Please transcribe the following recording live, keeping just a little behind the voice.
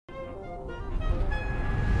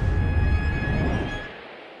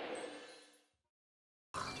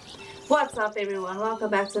What's up everyone, welcome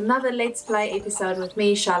back to another Let's Play episode with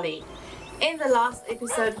me, Charlie. In the last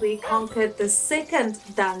episode we conquered the second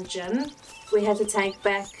dungeon. We had to take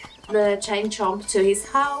back the chain chomp to his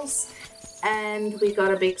house and we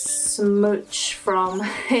got a big smooch from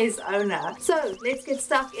his owner. So let's get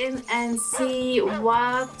stuck in and see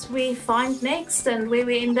what we find next and where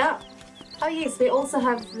we end up. Oh yes, we also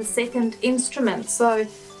have the second instrument, so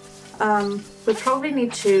we probably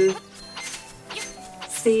need to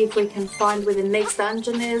see if we can find where the next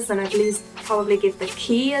dungeon is and at least probably get the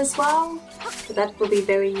key as well. So that will be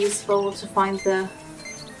very useful to find the...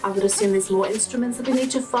 I would assume there's more instruments that we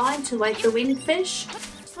need to find to wake the windfish.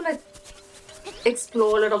 Just want to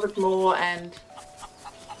explore a little bit more and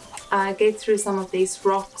get through some of these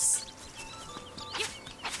rocks.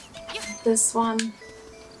 This one.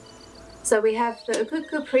 So we have the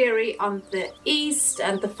Ukuku Prairie on the east,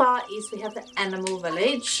 and the far east we have the animal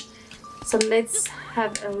village. So let's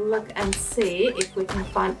have a look and see if we can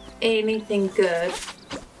find anything good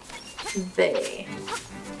there.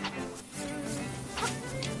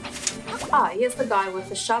 Ah, here's the guy with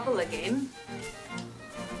the shovel again.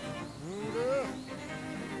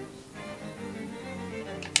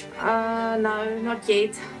 No, not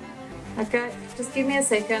yet. Okay, just give me a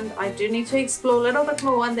second. I do need to explore a little bit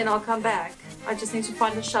more and then I'll come back. I just need to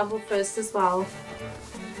find a shovel first as well.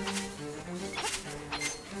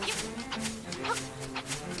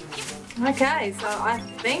 Okay, so I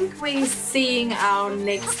think we're seeing our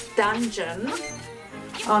next dungeon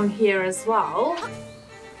on here as well.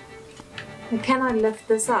 Can I lift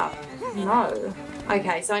this up? No.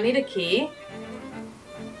 Okay, so I need a key.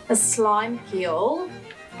 A slime peel.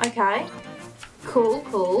 Okay. Cool,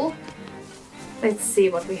 cool. Let's see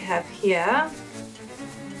what we have here.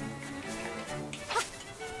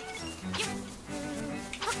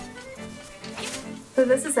 So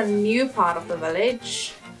this is a new part of the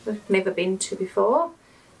village we've never been to before,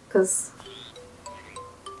 because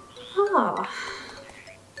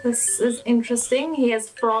this is interesting. He has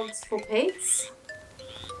frogs for pets.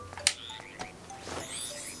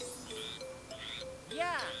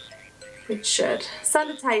 Richard,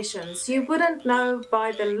 salutations. You wouldn't know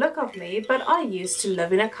by the look of me, but I used to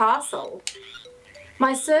live in a castle.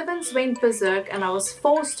 My servants went berserk and I was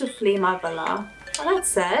forced to flee my villa. Oh, that's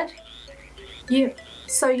sad.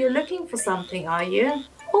 So you're looking for something, are you?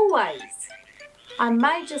 Always. I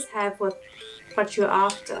may just have what you're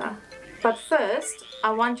after. But first,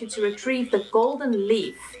 I want you to retrieve the golden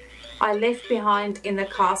leaf I left behind in the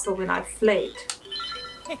castle when I fled.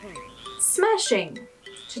 Smashing!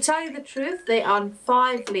 To tell you the truth, there are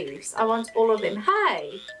 5 leaves. I want all of them.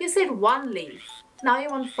 Hey, you said 1 leaf. Now you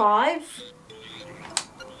want 5?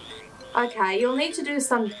 Okay, you'll need to do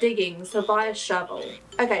some digging, so buy a shovel.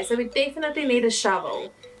 Okay, so we definitely need a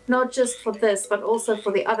shovel. Not just for this, but also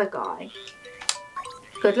for the other guy.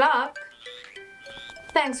 Good luck.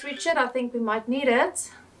 Thanks, Richard. I think we might need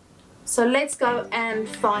it. So let's go and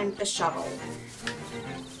find a shovel.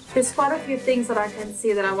 There's quite a few things that I can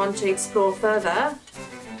see that I want to explore further.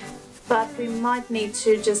 But we might need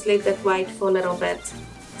to just let that wait for a little bit.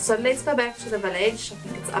 So let's go back to the village. I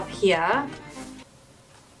think it's up here.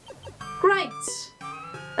 Great!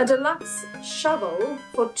 A deluxe shovel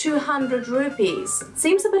for 200 rupees.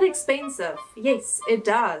 Seems a bit expensive. Yes, it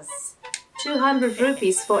does. 200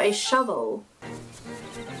 rupees for a shovel.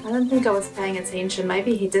 I don't think I was paying attention.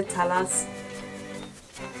 Maybe he did tell us.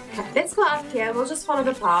 Okay, let's go up here. We'll just follow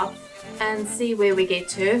the path and see where we get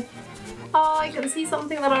to. Oh, I can see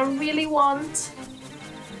something that I really want.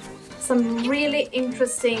 Some really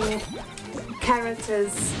interesting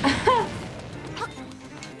characters.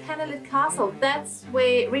 Kanalet Castle. That's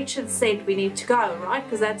where Richard said we need to go, right?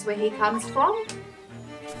 Because that's where he comes from.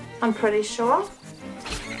 I'm pretty sure.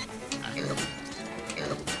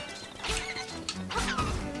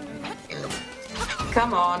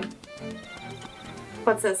 Come on.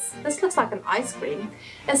 What's this? This looks like an ice cream.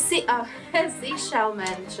 A seashell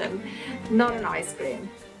mansion, not an ice cream.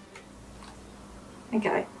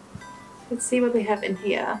 Okay, let's see what we have in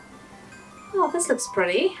here. Oh, this looks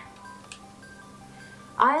pretty.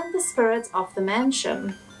 I am the spirit of the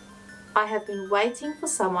mansion. I have been waiting for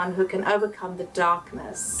someone who can overcome the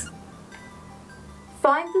darkness.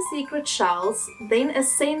 Find the secret shells, then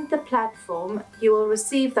ascend the platform. You will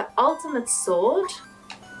receive the ultimate sword.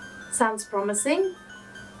 Sounds promising.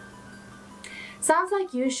 Sounds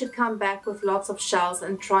like you should come back with lots of shells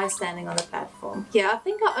and try standing on the platform. Yeah, I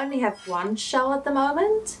think I only have 1 shell at the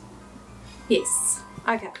moment. Yes.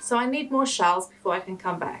 Okay, so I need more shells before I can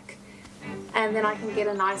come back. And then I can get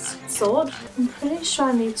a nice sword. I'm pretty sure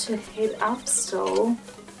I need to head up still.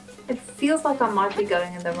 It feels like I might be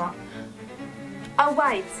going in the wrong... Oh,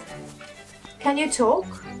 wait. Can you talk?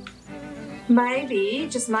 Maybe,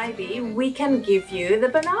 just maybe, we can give you the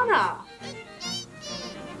banana.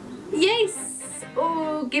 Yes!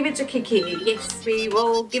 Oh, give it to Kiki. Yes, we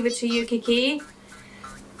will give it to you, Kiki.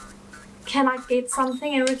 Can I get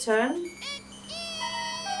something in return?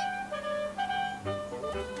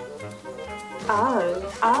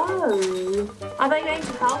 Oh, oh. Are they going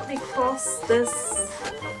to help me cross this?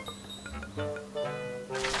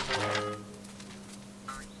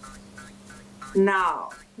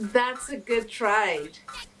 Now, that's a good trade.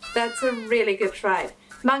 That's a really good trade.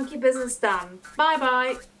 Monkey business done.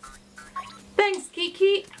 Bye-bye. Thanks,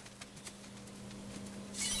 Kiki.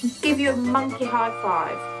 Give you a monkey high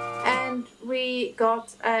five. And we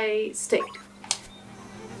got a stick.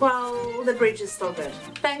 Well, the bridge is still good.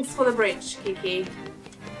 Thanks for the bridge, Kiki.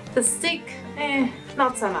 The stick,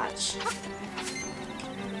 not so much.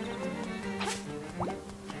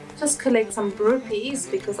 Just collect some rupees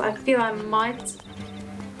because I feel I might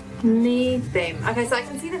need them. Okay, so I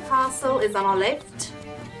can see the castle is on our left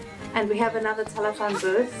and we have another telephone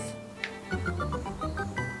booth.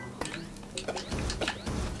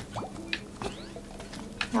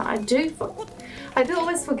 Now I do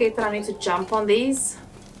always forget that I need to jump on these.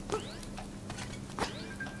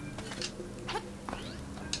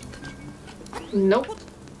 Nope.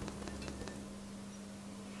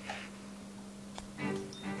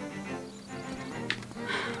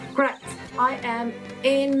 Great, I am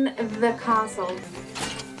in the castle.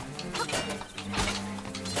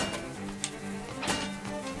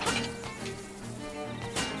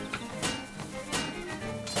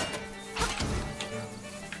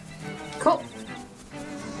 Cool.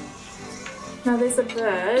 Now there's a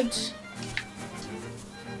bird.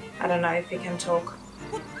 I don't know if he can talk.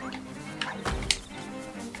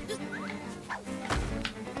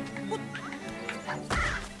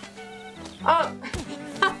 Oh,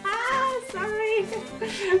 sorry.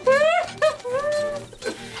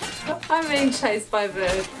 I'm being chased by a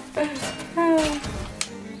bird.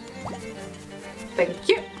 Thank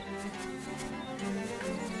you.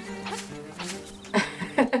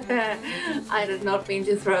 I did not mean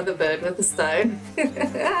to throw the bird with a stone.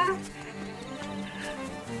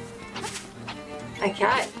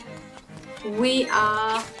 Okay, we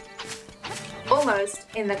are almost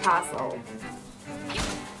in the castle.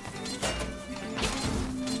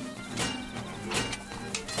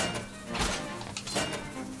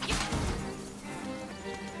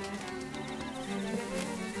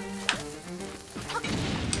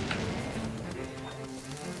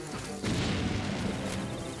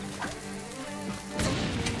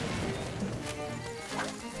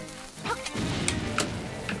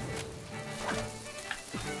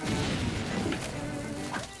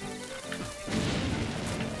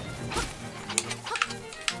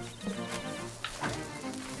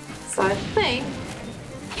 So I think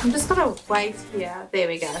I'm just gonna wait here. There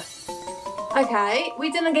we go. Okay, we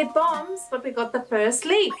didn't get bombs, but we got the first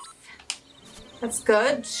leaf. That's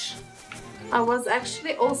good. I was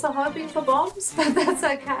actually also hoping for bombs, but that's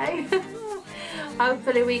okay.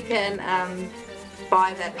 Hopefully we can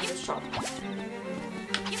buy that in the shop.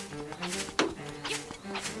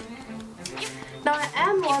 Now I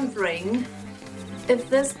am wondering if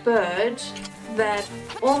this bird that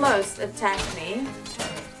almost attacked me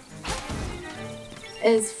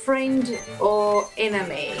is friend or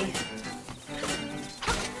enemy.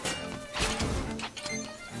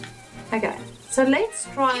 Okay, so let's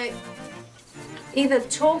try either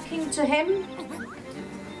talking to him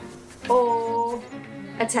or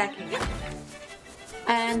attacking him.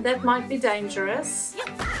 And that might be dangerous.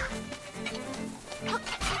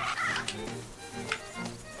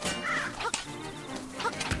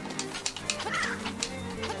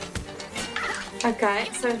 Okay,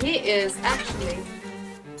 so he is actually...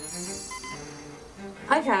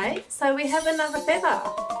 Okay, so we have another feather.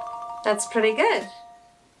 That's pretty good.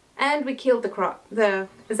 And we killed the crow.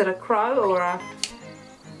 Is it a crow or a...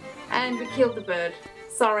 And we killed the bird.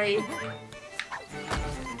 Sorry.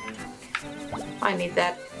 I need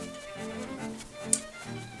that.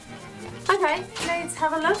 Okay, let's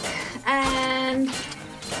have a look. And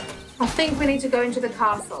I think we need to go into the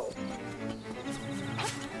castle.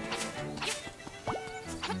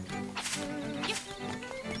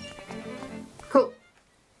 Cool.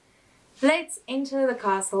 Let's enter the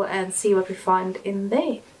castle and see what we find in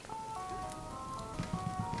there.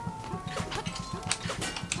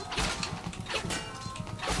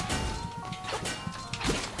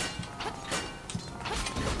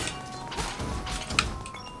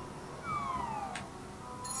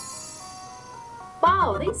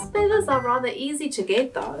 Wow, these feathers are rather easy to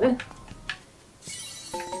get though.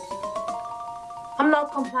 I'm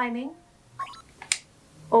not complaining.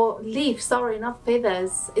 Or leaves, sorry, not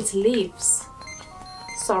feathers. It's leaves.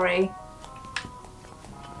 Sorry.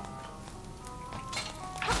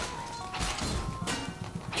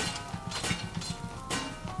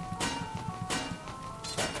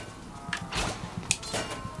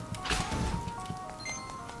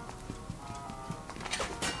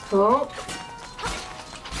 Cool.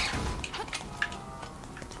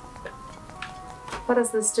 What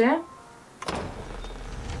does this do?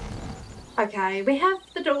 Okay, we have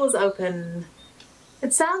the doors open.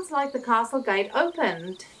 It sounds like the castle gate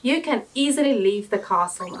opened. You can easily leave the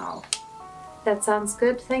castle now. That sounds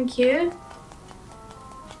good, thank you.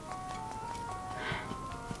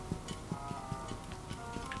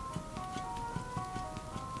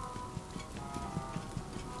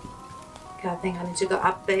 Okay, I think I need to go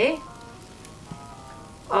up there.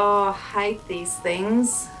 Oh, I hate these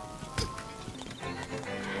things.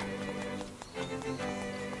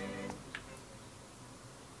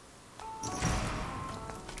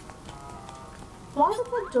 Why did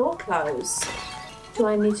the door close? Do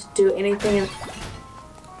I need to do anything?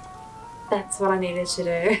 That's what I needed to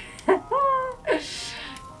do.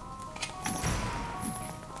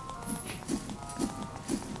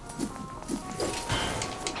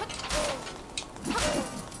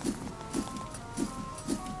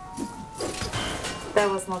 That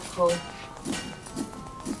was not cool.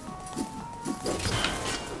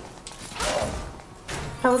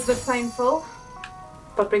 That was a bit painful,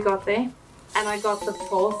 but we got there. And I got the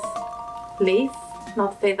 4th leaf,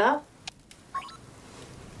 not feather.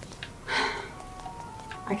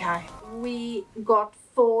 Okay, we got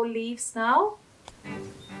 4 leaves now.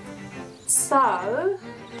 So,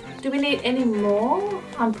 do we need any more?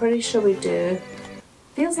 I'm pretty sure we do.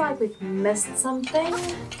 Feels like we've missed something.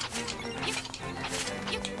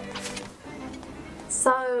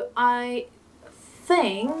 So I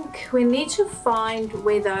think we need to find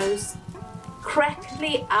where those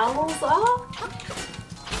crackly owls are,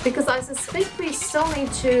 because I suspect we still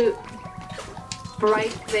need to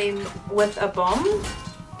break them with a bomb.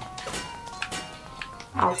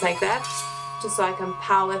 I'll take that just so I can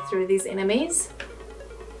power through these enemies.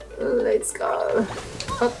 Let's go.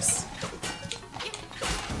 Oops.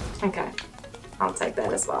 Okay, I'll take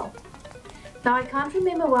that as well. Now I can't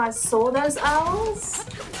remember where I saw those owls,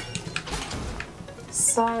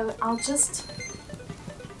 so I'll just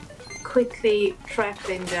quickly track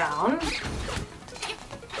them down.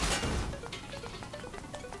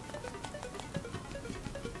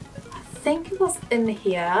 I think it was in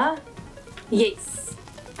here. Yes.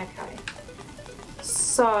 Okay.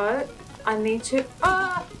 So I need to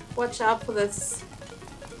watch out for this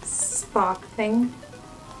spark thing.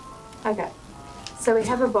 Okay. So we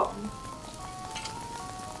have a bomb.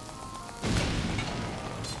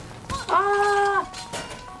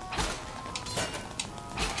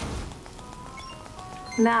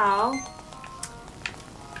 Now,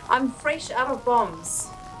 I'm fresh out of bombs.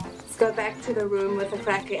 Let's go back to the room with the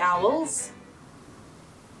crackly owls.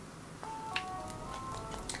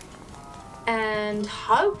 And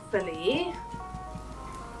hopefully,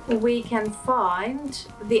 we can find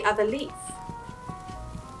the other leaf.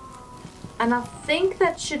 And I think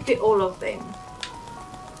that should be all of them.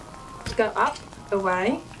 Go up,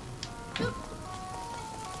 away.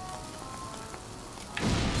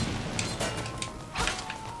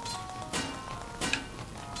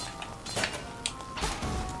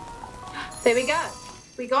 There we go.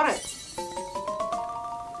 We got it.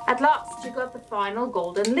 At last, you got the final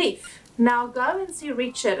golden leaf. Now go and see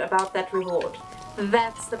Richard about that reward.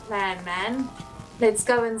 That's the plan, man. Let's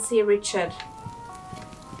go and see Richard.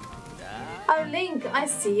 Oh, Link, I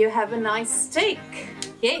see you have a nice stick.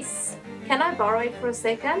 Yes. Can I borrow it for a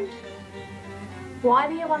second? Why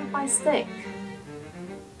do you want my stick?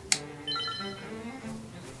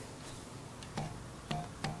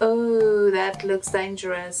 Oh, that looks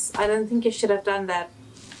dangerous. I don't think you should have done that.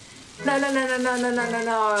 No, no, no, no, no, no, no, no,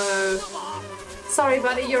 no. Sorry,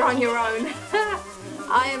 buddy, you're on your own.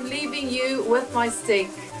 I am leaving you with my stick.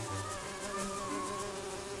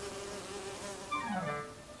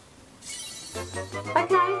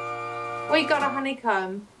 Okay, we got a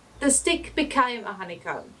honeycomb. The stick became a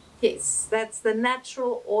honeycomb. Yes, that's the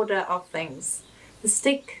natural order of things. The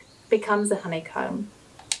stick becomes a honeycomb.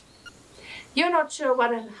 You're not sure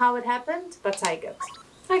how it happened, but take it.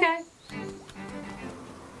 Okay.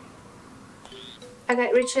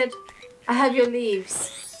 Okay, Richard, I have your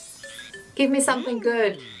leaves. Give me something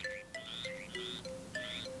good.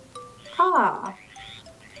 Ah.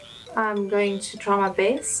 I'm going to try my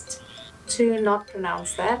best to not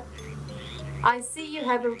pronounce that. I see you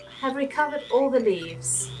have recovered all the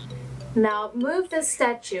leaves. Now move this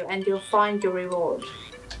statue and you'll find your reward.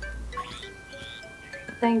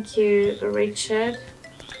 Thank you, Richard.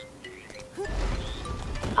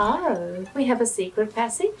 Oh, we have a secret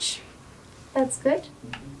passage. That's good.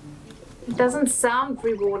 It doesn't sound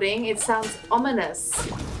rewarding, it sounds ominous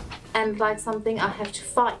and like something I have to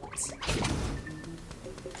fight.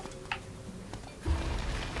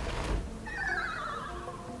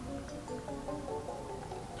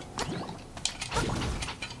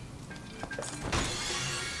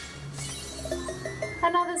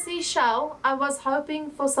 Another seashell. I was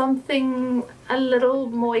hoping for something a little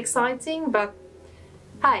more exciting, but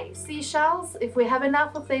hey, seashells, if we have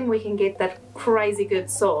enough of them, we can get that crazy good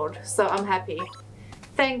sword. So I'm happy.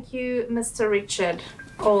 Thank you, Mr. Richard,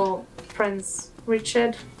 or Prince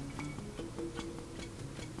Richard.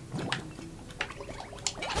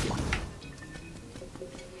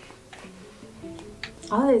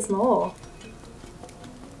 Oh, there's more.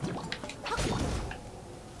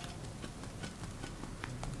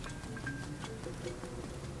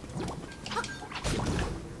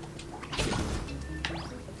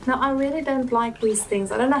 Now, I really don't like these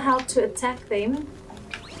things. I don't know how to attack them.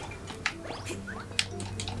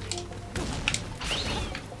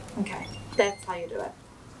 Okay, that's how you do it.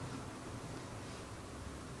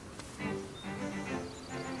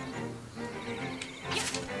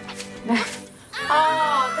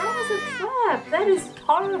 Oh, that was a trap. That is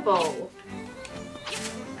horrible.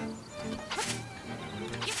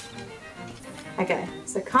 Okay,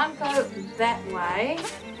 so can't go that way.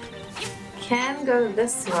 Can go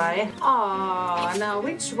this way. Oh, now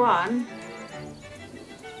which one?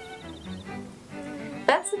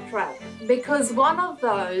 That's a trap, because one of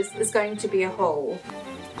those is going to be a hole.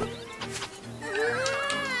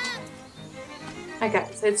 Okay,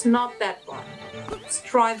 so it's not that one. Let's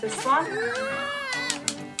try this one.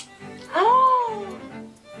 Oh,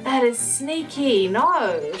 that is sneaky.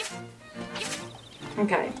 No.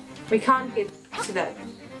 Okay, we can't get to that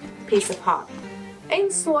piece of heart. In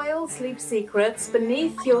soil sleep secrets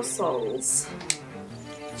beneath your souls.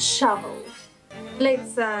 Shovel.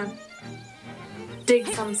 Let's dig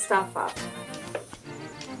some stuff up.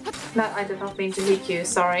 No, I did not mean to hit you,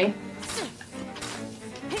 sorry.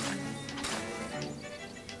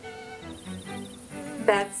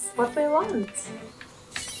 That's what we want.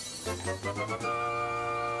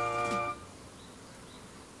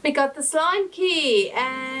 We got the slime key,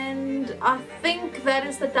 and I think that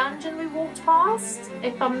is the dungeon we walked past,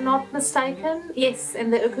 if I'm not mistaken. Yes, in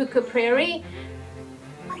the Ukuka Prairie.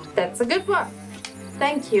 That's a good one.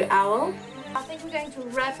 Thank you, Owl. I think we're going to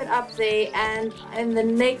wrap it up there, and in the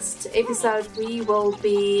next episode we will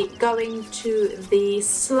be going to the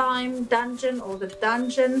slime dungeon, or the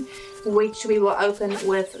dungeon which we will open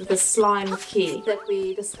with the slime key that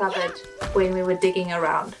we discovered when we were digging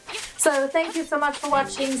around. So thank you so much for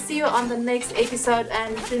watching. See you on the next episode,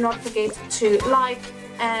 and do not forget to like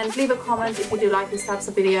and leave a comment if you do like these types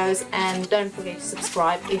of videos, and don't forget to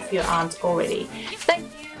subscribe if you aren't already. Thank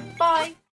you. Bye.